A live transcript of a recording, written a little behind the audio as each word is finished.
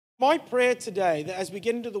My prayer today, that as we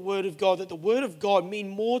get into the Word of God, that the Word of God mean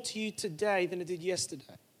more to you today than it did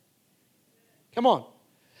yesterday. Come on.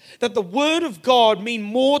 That the Word of God mean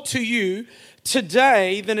more to you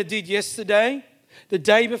today than it did yesterday, the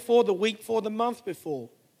day before, the week before, the month before.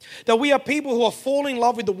 That we are people who are falling in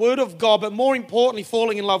love with the Word of God, but more importantly,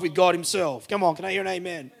 falling in love with God Himself. Come on, can I hear an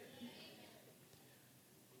amen?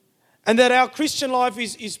 And that our Christian life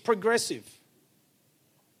is progressive.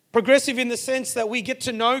 Progressive in the sense that we get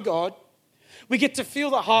to know God. We get to feel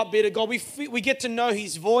the heartbeat of God. We get to know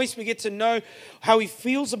His voice. We get to know how He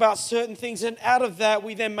feels about certain things. And out of that,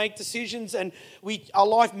 we then make decisions and our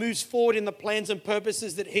life moves forward in the plans and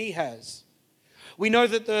purposes that He has. We know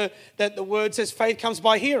that the Word says faith comes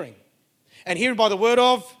by hearing. And hearing by the Word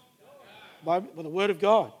of? By the Word of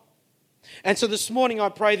God. And so this morning I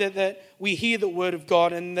pray that we hear the Word of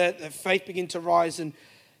God and that faith begin to rise and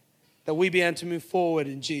that we be able to move forward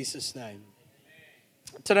in Jesus' name.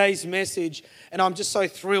 Today's message, and I'm just so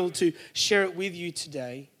thrilled to share it with you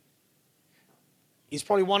today, is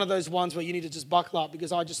probably one of those ones where you need to just buckle up,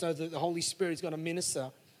 because I just know that the Holy Spirit is going to minister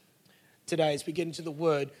today as we get into the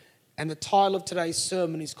Word. And the title of today's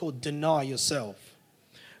sermon is called Deny Yourself.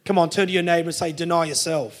 Come on, turn to your neighbor and say, deny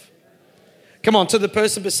yourself. Come on, to the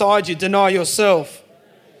person beside you, deny yourself.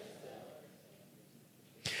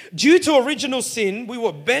 Due to original sin, we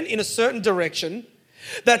were bent in a certain direction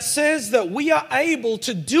that says that we are able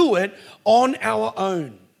to do it on our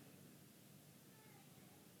own.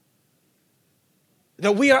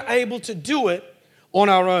 That we are able to do it on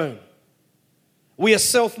our own. We are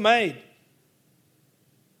self-made.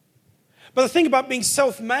 But the thing about being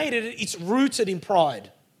self-made, it's rooted in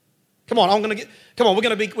pride. Come on, we're going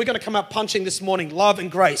to come out punching this morning. Love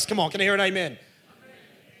and grace. Come on, can I hear an amen?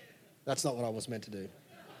 That's not what I was meant to do.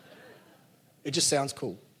 It just sounds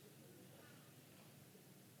cool.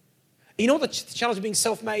 You know what the challenge of being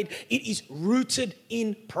self-made? It is rooted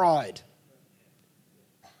in pride.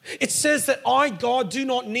 It says that I, God, do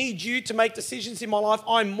not need you to make decisions in my life.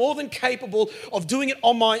 I'm more than capable of doing it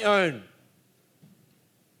on my own.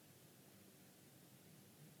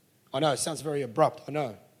 I know, it sounds very abrupt, I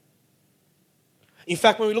know. In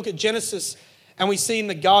fact, when we look at Genesis and we see in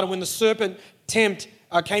the garden when the serpent came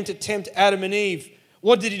to tempt Adam and Eve,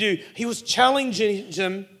 what did he do? He was challenging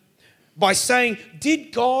them by saying,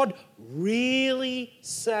 did God really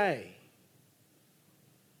say?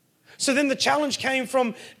 So then the challenge came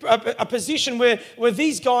from a position where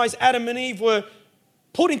these guys, Adam and Eve, were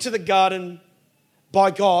put into the garden by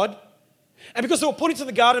God. And because they were put into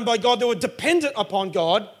the garden by God, they were dependent upon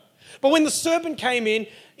God. But when the serpent came in,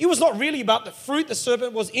 it was not really about the fruit the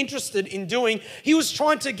serpent was interested in doing. He was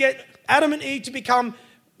trying to get Adam and Eve to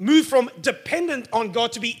move from dependent on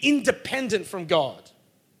God to be independent from God.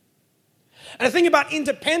 And the thing about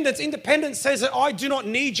independence says that I do not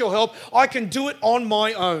need your help. I can do it on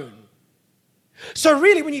my own. So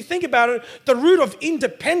really, when you think about it, the root of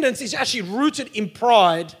independence is actually rooted in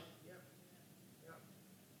pride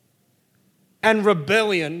and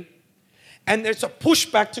rebellion. And there's a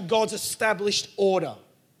pushback to God's established order.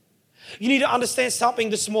 You need to understand something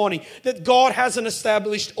this morning, that God has an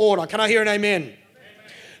established order. Can I hear an amen? Amen.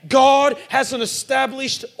 God has an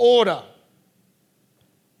established order.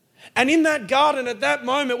 And in that garden at that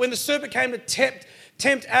moment when the serpent came to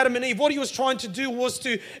tempt Adam and Eve, what he was trying to do was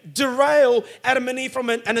to derail Adam and Eve from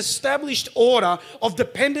an established order of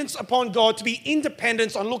dependence upon God to be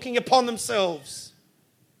independent on looking upon themselves.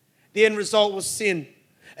 The end result was sin.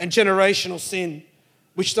 And generational sin,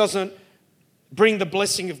 which doesn't bring the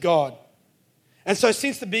blessing of God. And so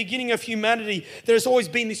since the beginning of humanity, there's always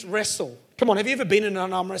been this wrestle. Come on, have you ever been in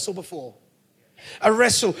an arm wrestle before? A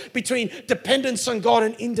wrestle between dependence on God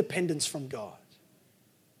and independence from God.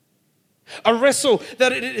 A wrestle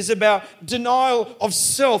that it is about denial of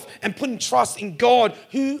self and putting trust in God,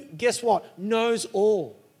 who, guess what, knows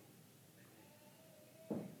all.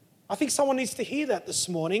 I think someone needs to hear that this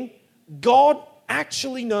morning. God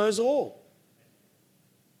actually knows all.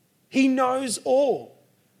 He knows all.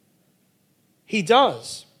 He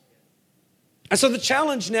does. And so the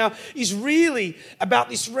challenge now is really about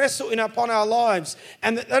this wrestle upon our lives.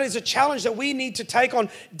 And that is a challenge that we need to take on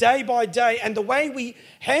day by day. And the way we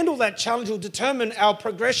handle that challenge will determine our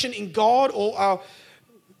progression in God or our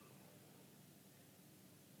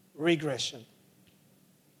regression.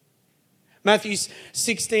 Matthew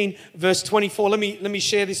 16, verse 24. Let me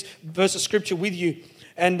share this verse of scripture with you.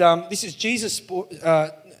 And this is Jesus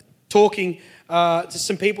talking to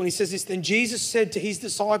some people. And he says this, then Jesus said to his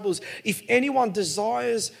disciples, if anyone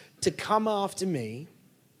desires to come after me,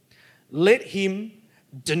 let him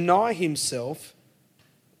deny himself,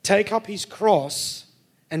 take up his cross,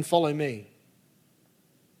 and follow me.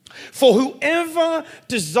 For whoever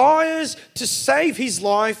desires to save his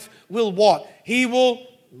life will what? He will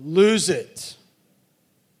lose it.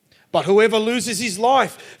 But whoever loses his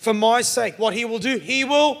life for my sake, what he will do? He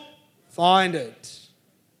will find it.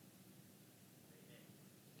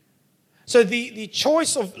 So the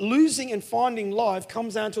choice of losing and finding life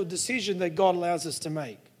comes down to a decision that God allows us to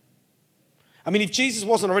make. I mean, if Jesus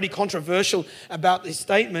wasn't already controversial about this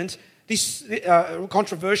statement, this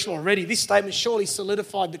statement surely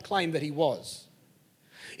solidified the claim that he was.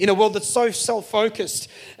 In a world that's so self-focused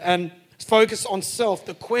and focused on self,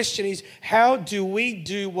 the question is, how do we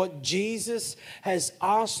do what Jesus has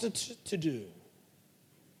asked us to do?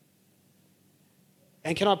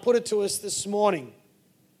 And can I put it to us this morning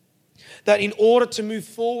that in order to move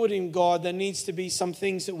forward in God, there needs to be some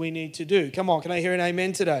things that we need to do. Come on, can I hear an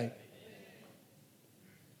amen today?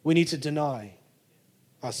 We need to deny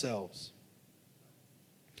ourselves.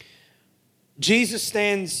 Jesus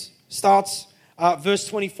starts verse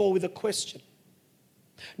 24 with a question.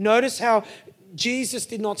 Notice how Jesus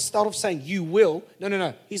did not start off saying, you will.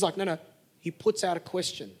 No. He's like, no. He puts out a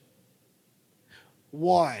question.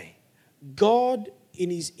 Why? God, in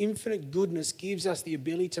his infinite goodness, gives us the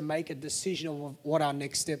ability to make a decision of what our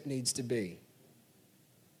next step needs to be.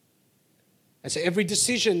 And so every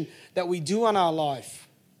decision that we do in our life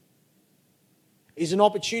is an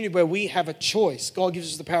opportunity where we have a choice. God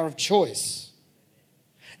gives us the power of choice.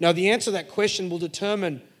 Now, the answer to that question will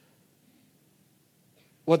determine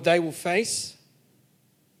what they will face.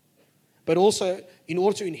 But also, in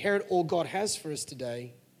order to inherit all God has for us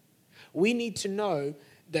today, we need to know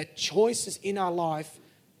that choices in our life,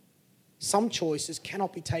 some choices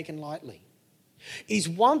cannot be taken lightly. It's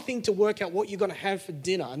one thing to work out what you're going to have for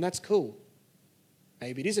dinner, and that's cool.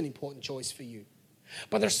 Maybe it is an important choice for you.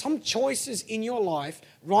 But there are some choices in your life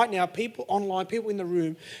right now, people online, people in the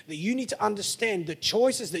room, that you need to understand the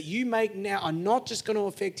choices that you make now are not just going to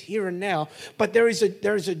affect here and now, but there is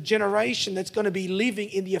a generation that's going to be living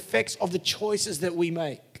in the effects of the choices that we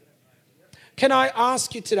make. Can I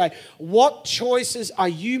ask you today, what choices are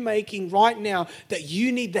you making right now that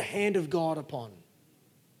you need the hand of God upon?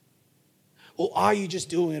 Or are you just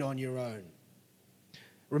doing it on your own?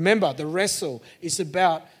 Remember, the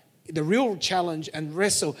real challenge and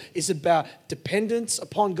wrestle is about dependence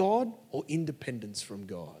upon God or independence from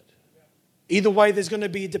God. Either way, there's going to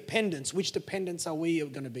be a dependence. Which dependence are we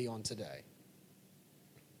going to be on today?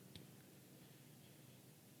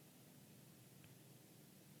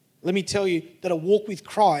 Let me tell you that a walk with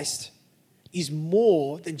Christ is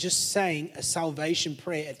more than just saying a salvation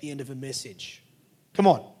prayer at the end of a message. Come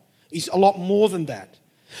on. It's a lot more than that.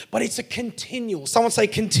 But it's a continual, someone say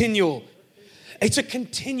continual. It's a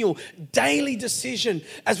continual daily decision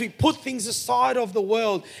as we put things aside of the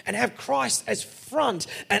world and have Christ as front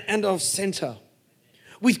and of center.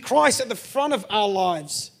 With Christ at the front of our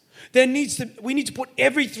lives, we need to put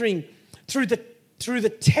everything through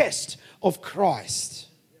the test of Christ.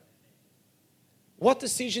 What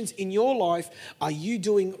decisions in your life are you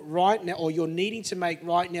doing right now or you're needing to make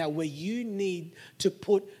right now where you need to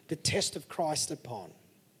put the test of Christ upon?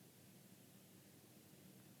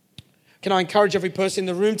 Can I encourage every person in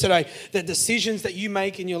the room today that decisions that you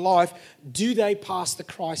make in your life, do they pass the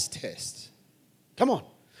Christ test? Come on.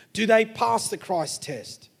 Do they pass the Christ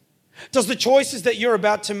test? Does the choices that you're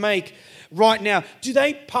about to make right now, do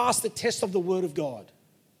they pass the test of the Word of God?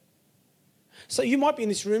 So you might be in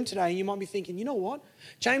this room today and you might be thinking, you know what,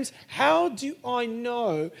 James, how do I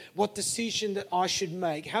know what decision that I should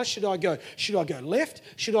make? How should I go? Should I go left?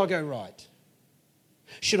 Should I go right?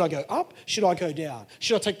 Should I go up? Should I go down?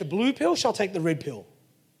 Should I take the blue pill? Should I take the red pill?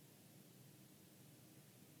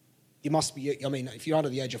 You must be, if you're under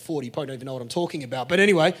the age of 40, you probably don't even know what I'm talking about. But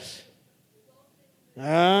anyway.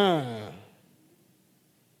 Does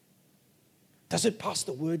it pass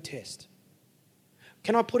the word test?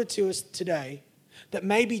 Can I put it to us today that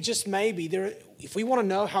maybe, just maybe, if we want to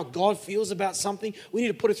know how God feels about something, we need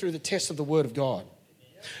to put it through the test of the Word of God.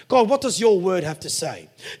 God, what does your word have to say?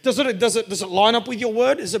 Does it line up with your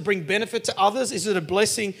word? Does it bring benefit to others? Is it a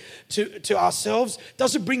blessing to ourselves?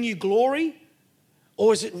 Does it bring you glory?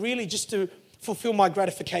 Or is it really just to fulfill my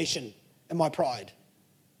gratification and my pride?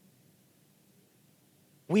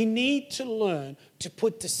 We need to learn to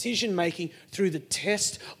put decision making through the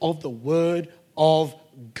test of the Word of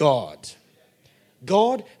God.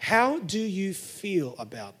 God, how do you feel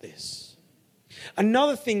about this?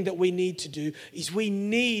 Another thing that we need to do is we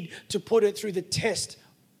need to put it through the test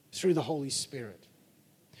through the Holy Spirit.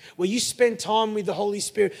 Where you spend time with the Holy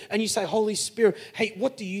Spirit and you say, Holy Spirit, hey,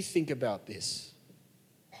 what do you think about this?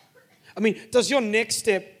 Does your next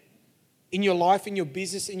step in your life, in your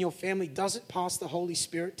business, in your family, does it pass the Holy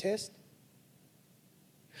Spirit test?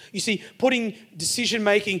 You see, putting decision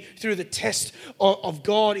making through the test of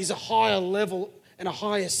God is a higher level and a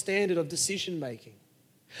higher standard of decision making.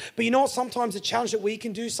 But you know what, sometimes the challenge that we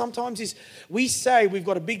can do sometimes is we say we've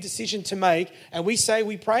got a big decision to make and we say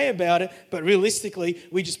we pray about it, but realistically,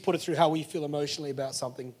 we just put it through how we feel emotionally about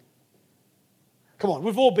something. Come on,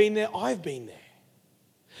 we've all been there. I've been there.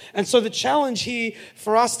 And so the challenge here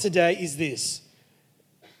for us today is this.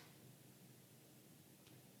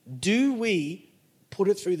 Do we put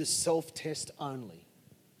it through the self-test only?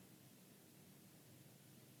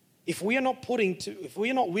 If we are not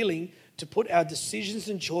willing to put our decisions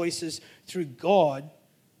and choices through God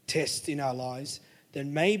tests in our lives,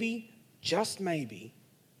 then maybe, just maybe,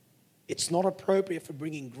 it's not appropriate for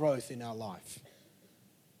bringing growth in our life.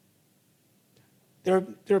 There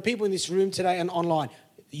are people in this room today and online.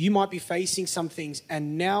 You might be facing some things,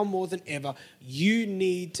 and now more than ever, you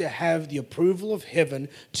need to have the approval of heaven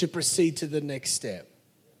to proceed to the next step.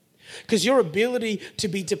 Because your ability to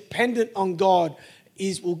be dependent on God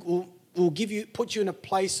will put you in a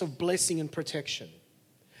place of blessing and protection.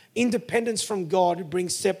 Independence from God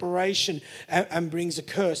brings separation and brings a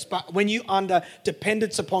curse. But when you're under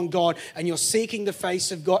dependence upon God and you're seeking the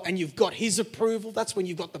face of God and you've got His approval, that's when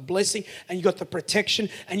you've got the blessing and you've got the protection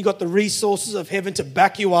and you've got the resources of heaven to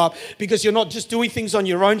back you up, because you're not just doing things on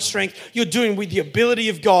your own strength, you're doing with the ability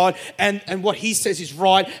of God and what He says is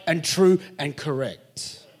right and true and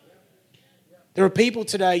correct. There are people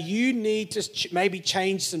today, you need to maybe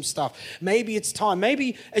change some stuff. Maybe it's time.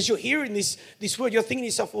 Maybe as you're hearing this word, you're thinking to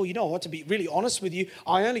yourself, well, you know what, to be really honest with you,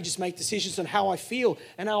 I only just make decisions on how I feel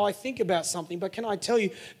and how I think about something. But can I tell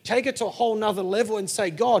you, take it to a whole nother level and say,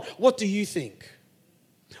 God, what do you think?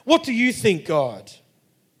 What do you think, God?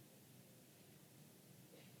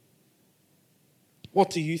 What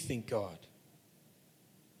do you think, God?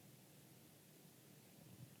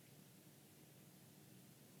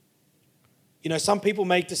 You know, some people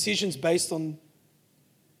make decisions based on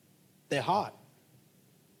their heart.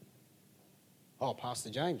 Oh,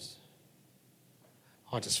 Pastor James,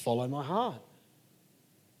 I just follow my heart.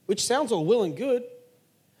 Which sounds all well and good,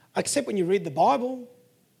 except when you read the Bible.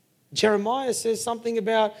 Jeremiah says something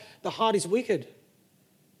about the heart is wicked.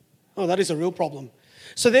 Oh, that is a real problem.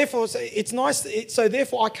 So therefore,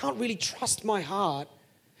 I can't really trust my heart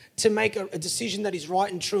to make a decision that is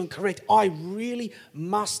right and true and correct. I really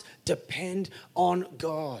must depend on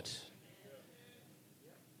God.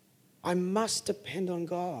 I must depend on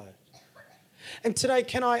God. And today,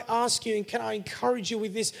 can I ask you and can I encourage you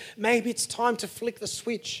with this? Maybe it's time to flick the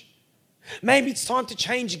switch. Maybe it's time to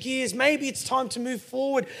change gears. Maybe it's time to move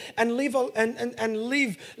forward and leave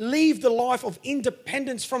the life of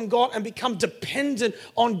independence from God and become dependent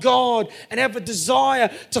on God and have a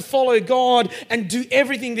desire to follow God and do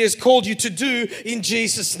everything there's called you to do in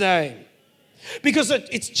Jesus' name. Because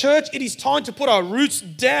it's church, it is time to put our roots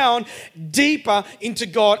down deeper into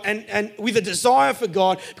God and with a desire for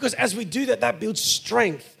God, because as we do that, that builds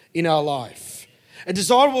strength in our life. A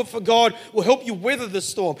desire for God will help you weather the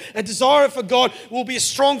storm. A desire for God will be a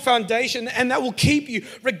strong foundation, and that will keep you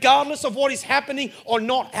regardless of what is happening or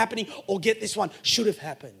not happening, or get this one, should have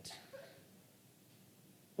happened.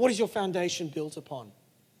 What is your foundation built upon?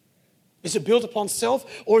 Is it built upon self,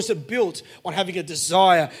 or is it built on having a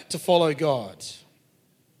desire to follow God?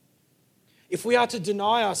 If we are to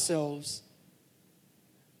deny ourselves,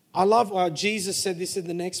 I love how Jesus said this in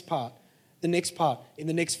the next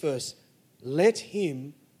verse. Let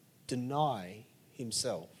him deny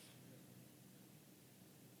himself.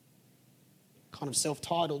 Kind of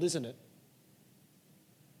self-titled, isn't it?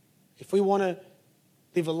 If we want to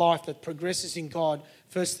live a life that progresses in God,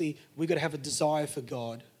 firstly, we've got to have a desire for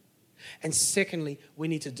God. And secondly, we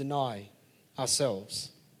need to deny ourselves.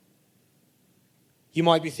 You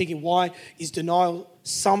might be thinking, why is denial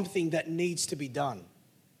something that needs to be done?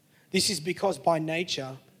 This is because by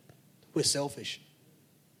nature, we're selfish.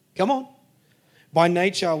 Come on. By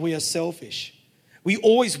nature, we are selfish. We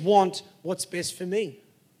always want what's best for me.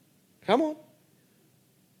 Come on.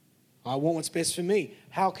 I want what's best for me.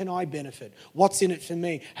 How can I benefit? What's in it for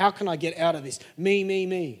me? How can I get out of this?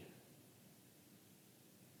 Me.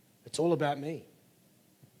 It's all about me.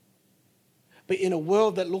 But in a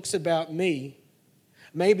world that looks about me,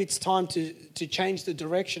 maybe it's time to change the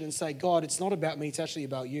direction and say, God, it's not about me, it's actually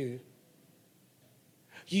about you.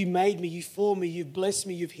 You made me, you formed me, you've blessed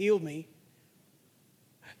me, you've healed me.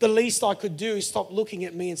 The least I could do is stop looking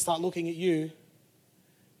at me and start looking at you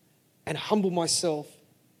and humble myself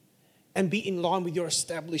and be in line with your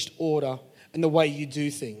established order and the way you do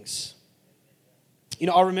things. You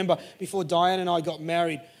know, I remember before Diane and I got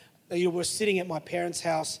married, we're sitting at my parents'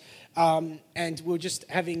 house and we were just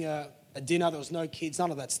having a dinner. There was no kids,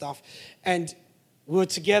 none of that stuff. And we were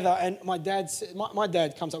together, and my dad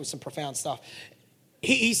comes up with some profound stuff.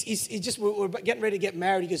 We're getting ready to get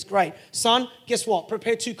married. He goes, great. Son, guess what?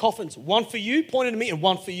 Prepare 2 coffins. One for you, pointed at me, and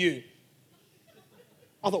one for you.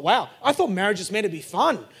 I thought, wow. I thought marriage is meant to be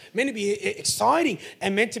fun, meant to be exciting,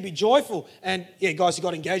 and meant to be joyful. And yeah, guys who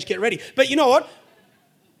got engaged, get ready. But you know what?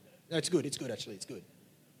 No, it's good. It's good, actually. It's good.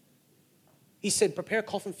 He said, prepare a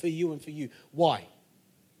coffin for you and for you. Why?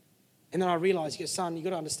 And then I realized, he goes, son, you've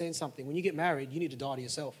got to understand something. When you get married, you need to die to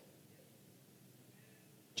yourself.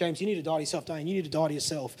 James, you need to die to yourself. Diane, you need to die to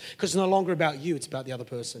yourself. Because it's no longer about you, it's about the other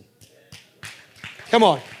person. Come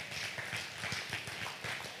on.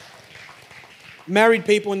 Married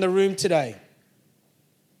people in the room today,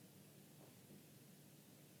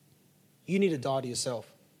 you need to die to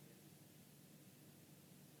yourself.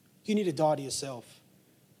 You need to die to yourself.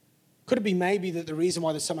 Could it be maybe that the reason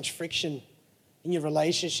why there's so much friction in your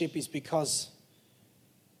relationship is because,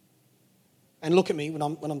 and look at me when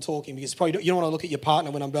I'm talking, because probably you don't want to look at your partner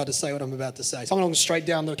when I'm about to say what I'm about to say. So I'm looking straight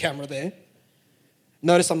down the camera there.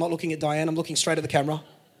 Notice I'm not looking at Diane, I'm looking straight at the camera.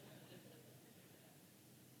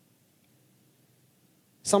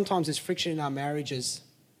 Sometimes there's friction in our marriages.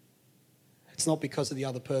 It's not because of the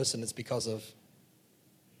other person, it's because of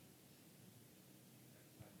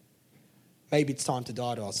maybe it's time to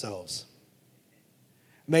die to ourselves.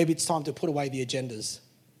 Maybe it's time to put away the agendas.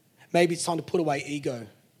 Maybe it's time to put away ego.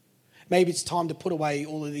 Maybe it's time to put away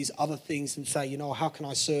all of these other things and say, how can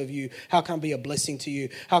I serve you? How can I be a blessing to you?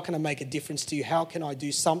 How can I make a difference to you? How can I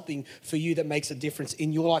do something for you that makes a difference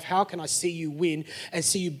in your life? How can I see you win and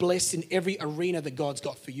see you blessed in every arena that God's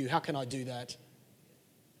got for you? How can I do that?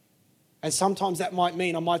 And sometimes that might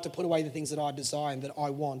mean I might have to put away the things that I desire and that I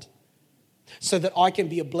want so that I can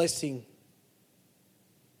be a blessing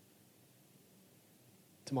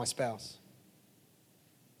to my spouse.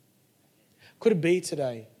 Could it be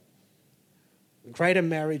today? Greater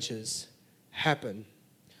marriages happen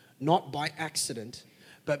not by accident,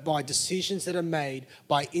 but by decisions that are made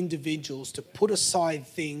by individuals to put aside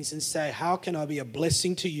things and say, how can I be a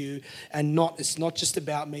blessing to you? And it's not just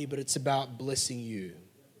about me, but it's about blessing you.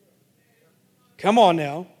 Come on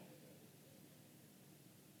now.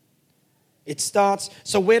 It starts,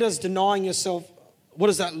 so where does denying yourself, what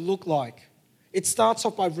does that look like? It starts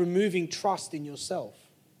off by removing trust in yourself.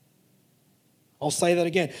 I'll say that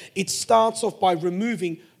again. It starts off by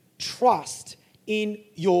removing trust in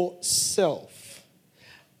yourself.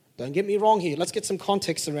 Don't get me wrong here. Let's get some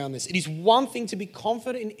context around this. It is one thing to be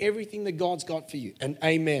confident in everything that God's got for you. And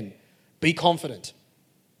amen. Be confident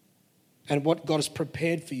and what God has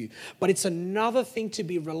prepared for you. But it's another thing to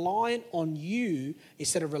be reliant on you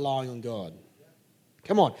instead of relying on God.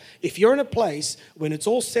 Come on. If you're in a place when it's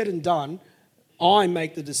all said and done, I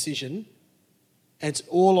make the decision, and it's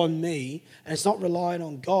all on me, and it's not relying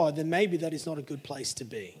on God, then maybe that is not a good place to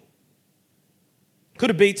be. Could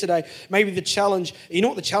it be today, maybe the challenge, you know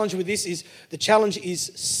what the challenge with this is? The challenge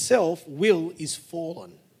is self-will is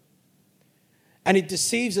fallen. And it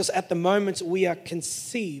deceives us at the moment we are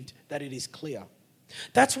conceived that it is clear.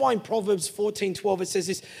 That's why in Proverbs 14:12 it says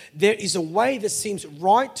this, there is a way that seems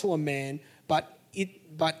right to a man, but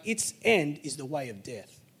its end is the way of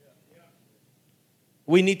death.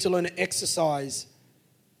 We need to learn to exercise.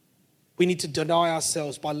 We need to deny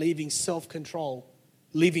ourselves by leaving self-control,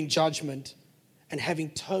 leaving judgment, and having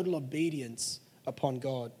total obedience upon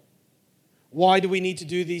God. Why do we need to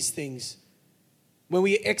do these things? When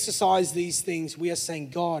we exercise these things, we are saying,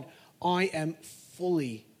 God, I am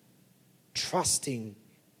fully trusting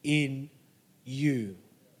in you.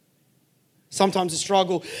 Sometimes a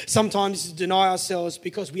struggle, sometimes to deny ourselves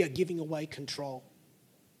because we are giving away control.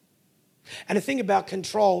 And the thing about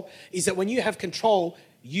control is that when you have control,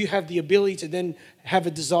 you have the ability to then have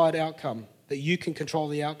a desired outcome, that you can control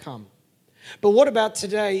the outcome. But what about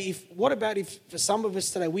today? What about if for some of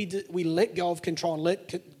us today, we let go of control and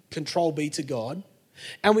let control be to God,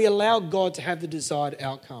 and we allow God to have the desired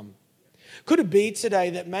outcome? Could it be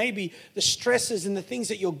today that maybe the stresses and the things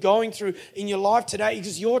that you're going through in your life today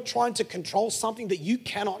is you're trying to control something that you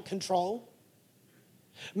cannot control?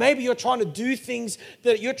 Maybe you're trying to do things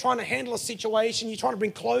that you're trying to handle a situation. You're trying to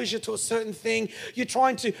bring closure to a certain thing. You're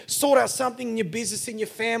trying to sort out something in your business, in your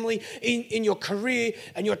family, in your career,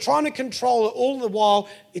 and you're trying to control it all the while.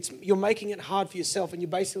 You're making it hard for yourself, and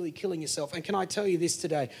you're basically killing yourself. And can I tell you this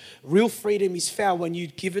today? Real freedom is found when you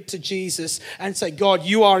give it to Jesus and say, God,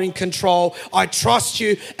 you are in control. I trust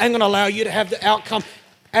you. I'm going to allow you to have the outcome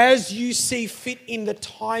as you see fit in the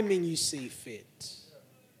timing you see fit.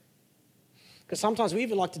 Because sometimes we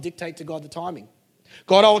even like to dictate to God the timing.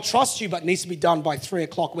 God, I'll trust you, but it needs to be done by 3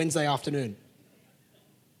 o'clock Wednesday afternoon.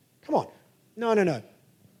 Come on. No.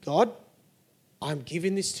 God, I'm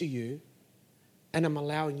giving this to you and I'm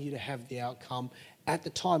allowing you to have the outcome at the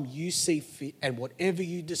time you see fit, and whatever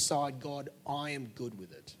you decide, God, I am good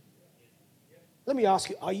with it. Let me ask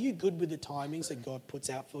you, are you good with the timings that God puts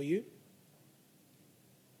out for you?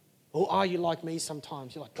 Or are you like me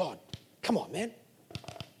sometimes? You're like, God, come on, man.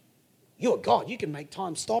 You're God. You can make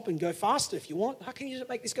time stop and go faster if you want. How can you just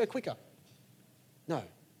make this go quicker? No.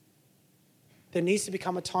 There needs to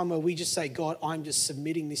become a time where we just say, God, I'm just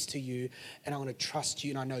submitting this to you and I'm going to trust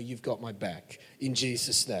you and I know you've got my back in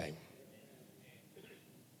Jesus' name.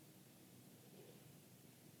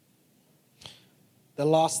 The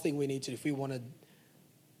last thing we need to do if we want to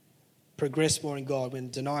progress more in God,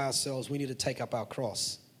 when deny ourselves, we need to take up our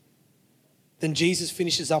cross. Then Jesus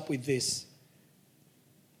finishes up with this.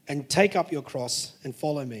 And take up your cross and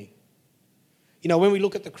follow me. You know, when we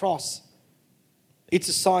look at the cross, it's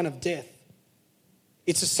a sign of death.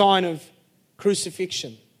 It's a sign of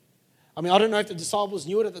crucifixion. I mean, I don't know if the disciples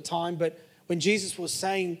knew it at the time, but when Jesus was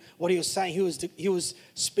saying what he was saying, he was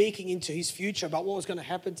speaking into his future about what was going to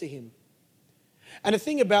happen to him. And the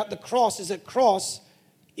thing about the cross is that cross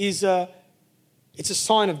is it's a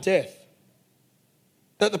sign of death.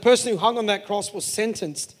 That the person who hung on that cross was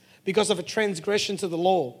sentenced because of a transgression to the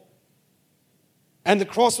law. And the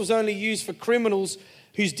cross was only used for criminals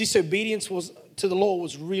whose disobedience to the law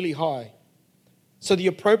was really high. So the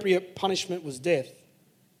appropriate punishment was death,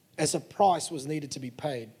 as a price was needed to be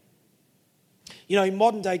paid. You know, in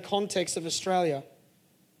modern day context of Australia,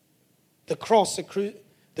 the cross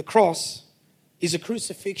is a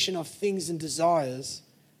crucifixion of things and desires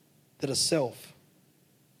that are self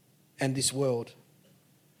and this world,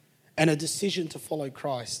 and a decision to follow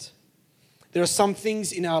Christ. There are some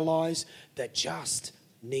things in our lives that just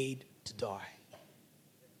need to die.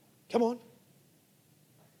 Come on.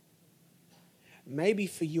 Maybe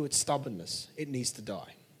for you it's stubbornness. It needs to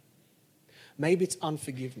die. Maybe it's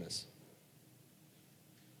unforgiveness.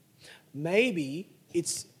 Maybe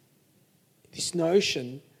it's this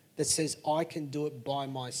notion that says, I can do it by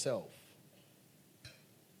myself.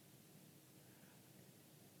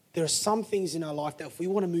 There are some things in our life that if we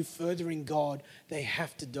want to move further in God, they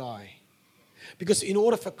have to die. Because in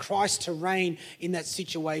order for Christ to reign in that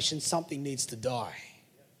situation, something needs to die.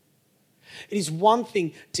 It is one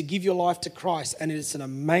thing to give your life to Christ, and it is an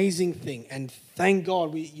amazing thing. And thank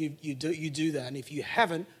God you do that. And if you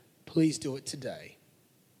haven't, please do it today.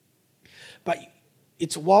 But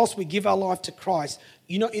it's whilst we give our life to Christ,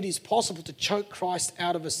 you know, it is possible to choke Christ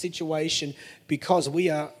out of a situation because we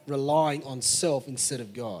are relying on self instead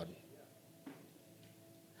of God.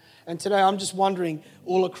 And today I'm just wondering,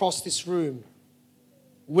 all across this room,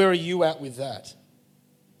 where are you at with that?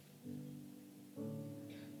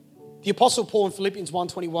 The Apostle Paul in Philippians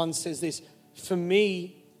 1:21 says this, for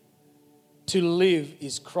me to live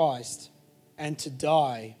is Christ and to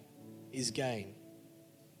die is gain.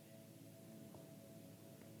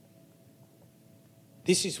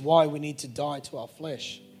 This is why we need to die to our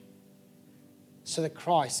flesh, so that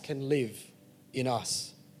Christ can live in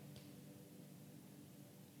us.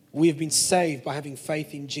 We have been saved by having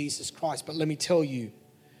faith in Jesus Christ, but let me tell you,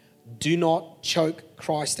 do not choke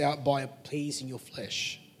Christ out by appeasing your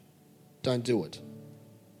flesh. Don't do it.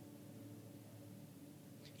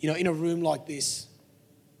 You know, in a room like this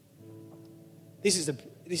is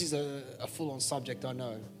a full-on subject, I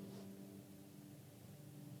know.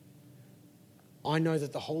 I know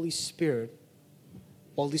that the Holy Spirit,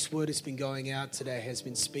 while this word has been going out today, has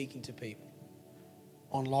been speaking to people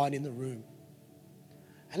online in the room.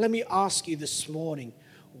 And let me ask you this morning,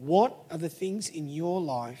 what are the things in your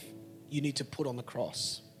life you need to put on the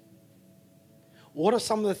cross? What are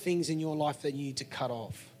some of the things in your life that you need to cut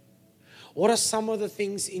off? What are some of the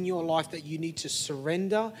things in your life that you need to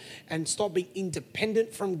surrender and stop being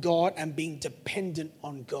independent from God and being dependent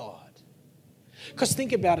on God? Because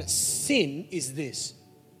think about it, sin is this,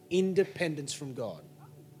 independence from God.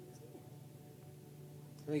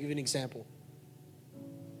 Let me give you an example.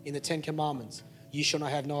 In the 10 Commandments, you shall not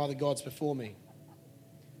have no other gods before me.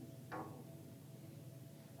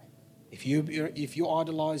 If you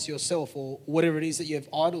idolize yourself or whatever it is that you have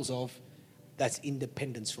idols of, that's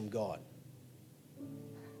independence from God.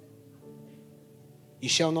 You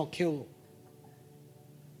shall not kill.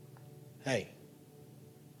 Hey,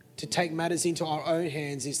 to take matters into our own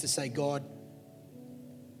hands is to say, God,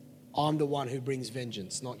 I'm the one who brings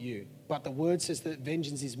vengeance, not you. But the word says that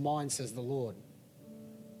vengeance is mine, says the Lord.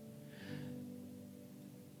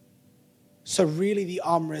 So really the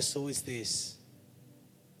arm wrestle is this.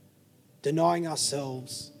 Denying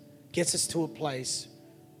ourselves gets us to a place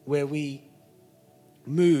where we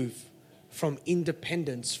move from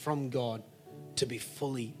independence from God to be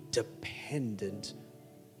fully dependent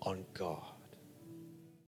on God.